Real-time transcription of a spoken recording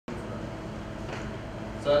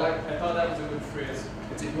So I thought that was a good phrase.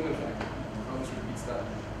 It's a human factor. Promise repeats that.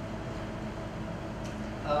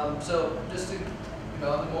 So just to,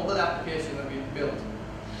 the mobile application that we built,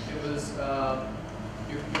 it was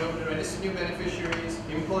you have to register new beneficiaries,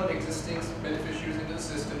 import existing beneficiaries into the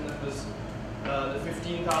system. That was the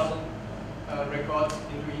 15,000 records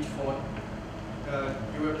into each phone.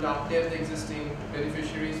 You were able to update the existing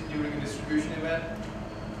beneficiaries during a distribution event,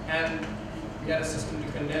 and we had a system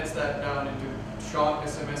to condense that down into short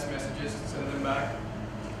SMS messages, send them back.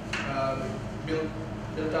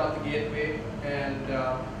 Built out the gateway and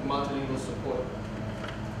multilingual support.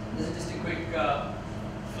 This is just a quick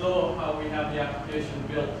flow of how we have the application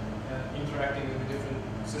built, interacting with the different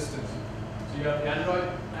systems. So you have the Android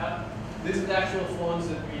app. These are the actual phones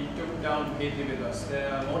that we took down to Haiti with us.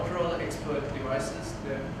 They're Motorola Expert devices.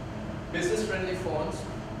 They're business-friendly phones.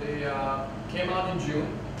 They came out in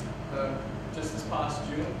June, just this past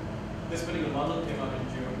June. This particular model came out in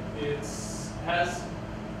June. It has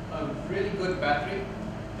a really good battery.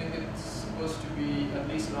 I think it's supposed to be at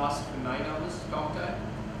least last for 9 hours talk time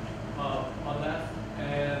on that.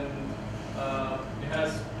 And it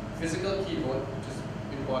has physical keyboard, which is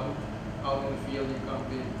important. Out in the field, you can't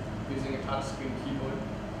be using a touchscreen keyboard.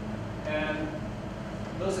 And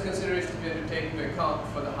those are considerations we have to take into account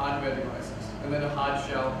for the hardware devices. And then a hard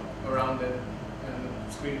shell around it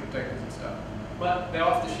and screen protectors and stuff. But they're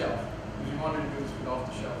off the shelf. If you wanted to do this with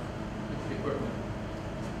off the shelf equipment.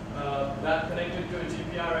 That connected to a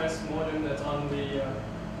GPRS modem that's on the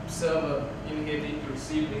server in Haiti to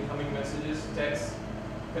receive incoming messages, text,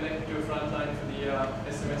 connected to a front line for the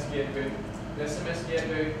SMS gateway. The SMS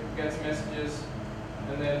gateway gets messages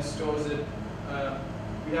and then stores it.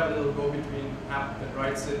 We have a little go-between app that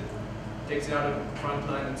writes it, takes it out of the front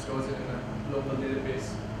line and stores it in a local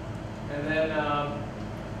database. And then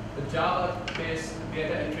the Java-based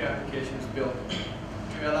data entry application is built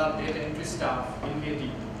to allow data entry staff in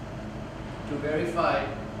Haiti to verify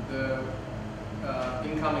the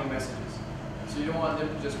incoming messages. So you don't want them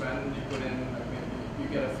to just randomly put in, like maybe you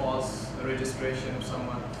get a false registration of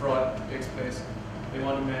someone, fraud takes place. They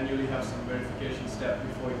want to manually have some verification step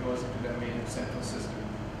before it goes into their main central system.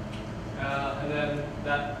 And then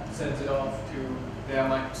that sends it off to their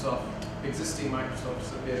existing Microsoft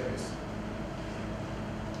database.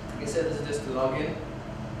 Like I said, this is just the login.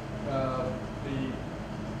 The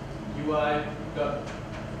UI got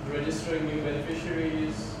registering new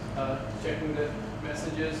beneficiaries, checking the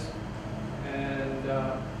messages, and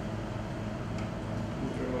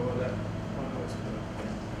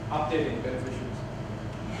updating beneficiaries.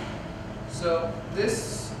 So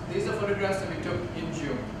these are photographs that we took in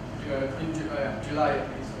June, July at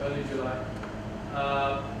least, early July.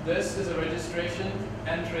 This is a registration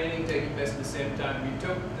and training taking place at the same time. We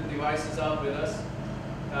took the devices out with us,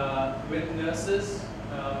 with nurses,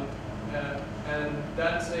 and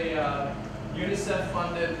that's a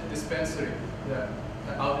UNICEF-funded dispensary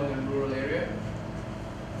out in a rural area.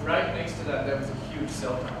 Right next to that, there was a huge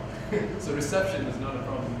cell tower. So reception is not a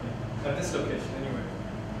problem at this location anyway.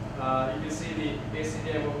 You can see the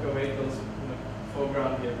ACDA worker vehicles in the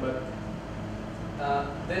foreground here, but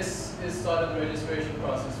this is sort of the registration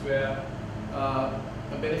process where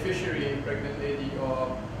a beneficiary, a pregnant lady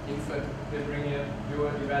or infant, they bring in, do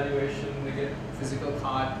an evaluation, they get a physical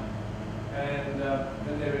card, and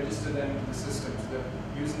then they register them into the system. So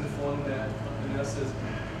they're using the phone there, the nurses,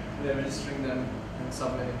 and they're registering them and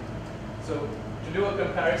submitting. So to do a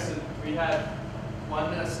comparison, we had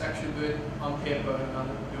one nurse actually do it on paper and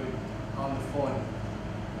another do it on the phone.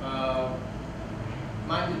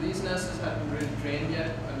 Mind you, these nurses hadn't really trained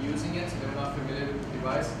yet on using it, so they were not familiar with the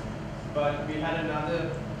device. But we had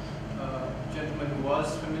another gentleman who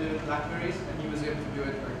was familiar with Blackberries, and he was able to do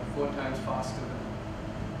it like 4 times faster than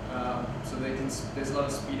so there's a lot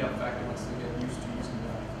of speed up factor once they get used to using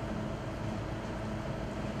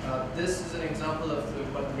that. This is an example of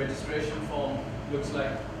what the registration form looks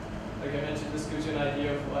like. Like I mentioned, this gives you an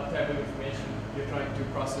idea of what type of information you're trying to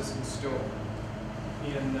process and store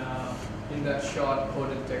in that short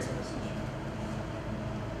coded text message.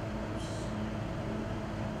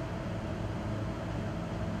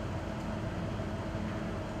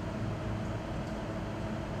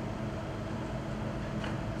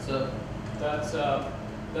 So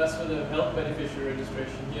that's for the health beneficiary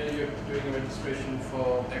registration. Here you're doing a registration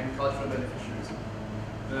for agricultural beneficiaries.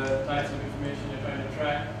 The types of information you're trying to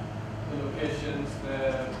track, the locations,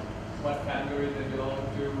 what category they belong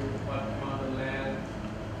to, what amount of land,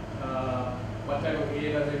 what type of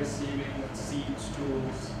aid are they receiving, seeds,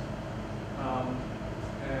 tools,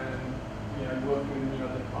 and working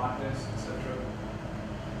with the partners, etc.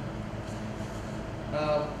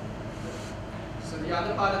 So the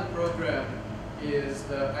other part of the program is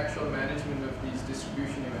the actual management of these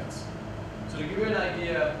distribution events. So to give you an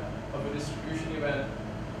idea of a distribution event,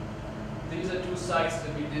 these are two sites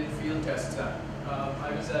that we did field tests at.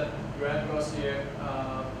 I was at RCOS here,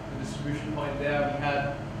 the distribution point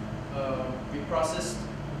there. We processed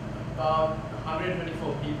about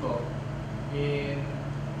 124 people in,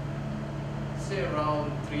 say,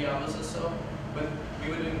 around 3 hours or so. But we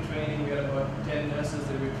were doing training. We had about 10 nurses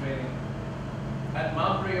that we were training. At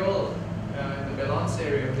Lanerolle, in the Belance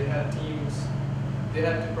area, they had teams. They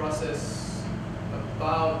had to process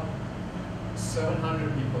about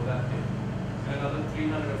 700 people that day, and another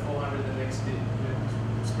 300 or 400 the next day.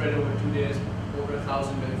 Spread over 2 days, over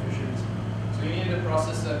 1,000 beneficiaries. So you needed a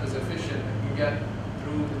process that was efficient and could get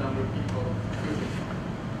through the number of people quickly.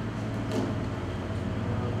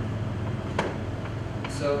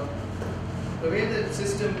 So the way the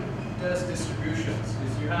system does distributions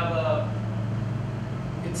is you have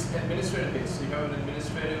it's administrative based. So you have an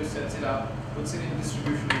administrator who sets it up, puts it in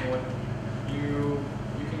distribution mode. You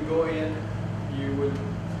can go in, you would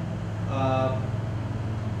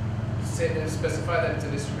specify that it's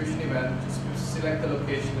a distribution event, just select the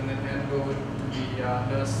location and then hand over to the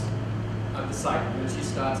nurse at the site. And she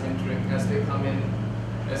starts entering as they come in,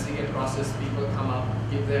 as they get processed, people come up,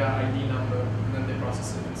 give their ID number, and then they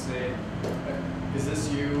process it and say, is this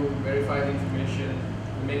you? Verify the information,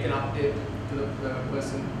 make an update to the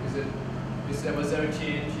person. Was there a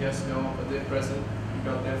change? Yes, no, are they present? You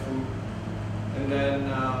got their food. And then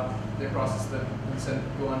they process them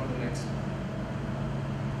and go on to the next.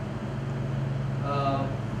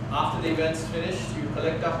 After the event's finished, you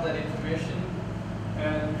collect up that information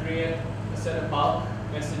and create a set of bulk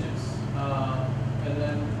messages. And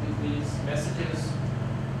then these messages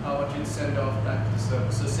are what you'd send off back to the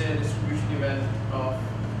server. So say a distribution event of,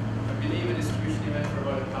 I believe a distribution event for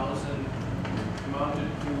about 1,000 amounted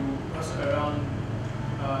to around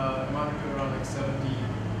like 70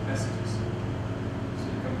 messages. So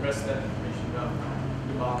you compress that information down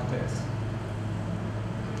to bulk text.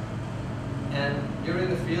 And during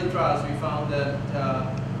the field trials, we found that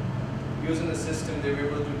using the system, they were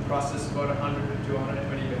able to process about 100 to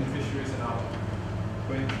 120 beneficiaries an hour,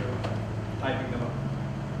 going through, typing them up.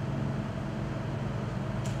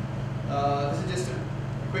 This is just a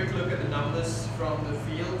quick look at the numbers from the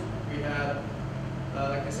field. We had,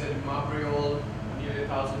 like I said, in Lanerolle, nearly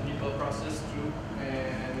 1,000 people processed through,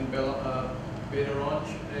 and in Beta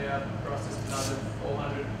Orange, they have processed another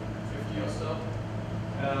 450 or so.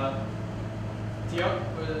 Tiok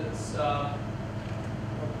was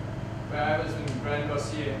where I was in Grand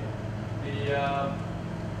Gossier.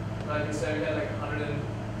 Like I said, we had like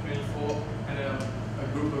 124 and a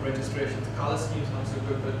group of registrations. The color scheme's not so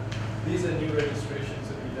good, but these are new registrations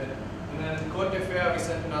that we did. And then Côte d'Ivoire, we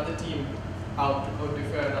sent another team out to Côte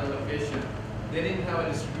d'Ivoire, another location. They didn't have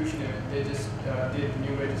a distribution event. They just did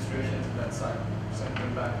new registrations at that site, sent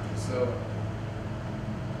them back. So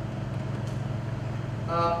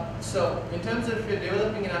in terms of if you're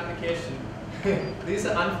developing an application, these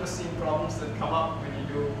are unforeseen problems that come up when you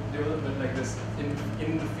do development like this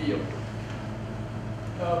in the field.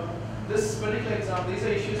 This particular example, these are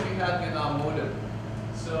issues we had with our modem.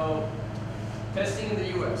 So testing in the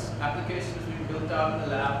US, applications being built out in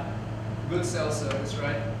the lab, good cell service,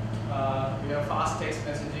 right? We have fast text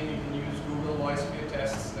messaging. You can use Google Voice for your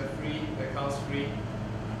tests. They're free. The account's free.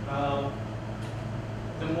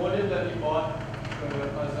 The modem that we bought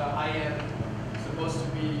was a high-end, supposed to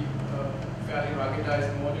be a fairly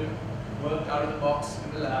ruggedized modem, worked out of the box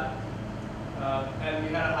in the lab, and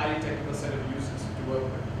we had a highly technical set of users to work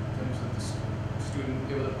with in terms of the student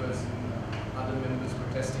developers and other members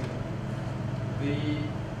were testing it.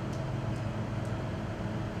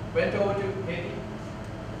 Went over to Haiti.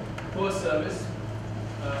 Poor service.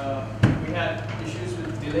 We had issues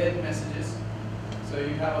with delayed messages. So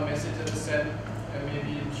you have a message that is sent, and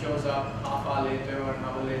maybe it shows up half hour later or an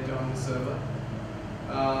hour later on the server.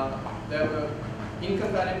 There were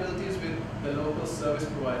incompatibilities with the local service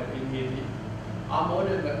provider in Haiti. Our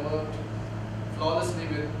modem that worked flawlessly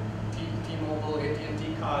with T-Mobile,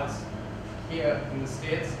 AT&T cards here in the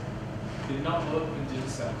States did not work with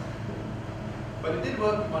Digicel. But it did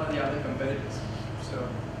work with one of the other competitors. So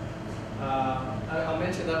I'll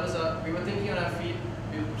mention that was we were thinking on our feet.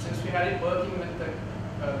 Since we had it working with the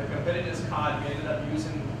competitor's card, we ended up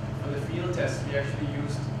using, for the field test, we actually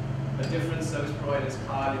used a different service provider's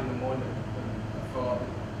card in the modem for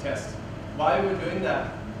the test. While we were doing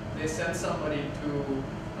that, they sent somebody to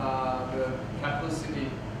the capital city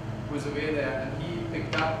who was away there, and he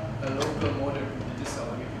picked up a local modem from Digicel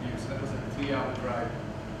that we could use. That was a 3-hour drive.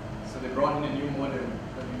 So they brought in a new modem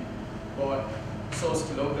that we bought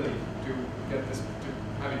sourced locally to get this, to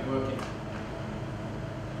have it working.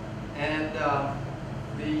 And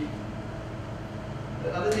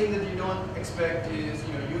the other thing that you don't expect is,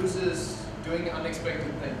 users doing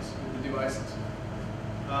unexpected things with the devices.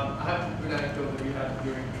 I have a good anecdote that we had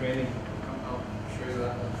during training. I'll show you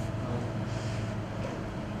that one.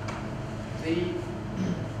 The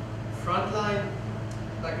frontline,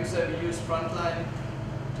 like we said, we use frontline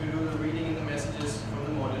to do the reading in the messages from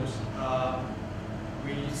the modems.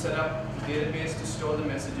 We set up a database to store the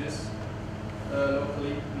messages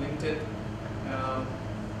locally, linked it,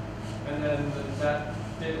 and then that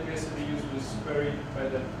database that we used was queried by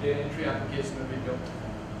the data entry application that we built.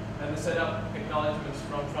 And we set up acknowledgements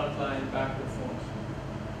from frontline back to the phones.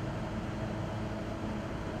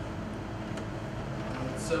 On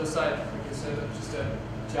the server side, we can set up just a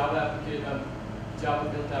Java application,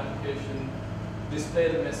 Java-built application,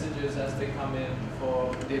 display the messages as they come in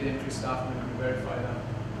for the data entry staff member to verify them,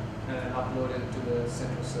 and upload it to the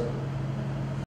central server.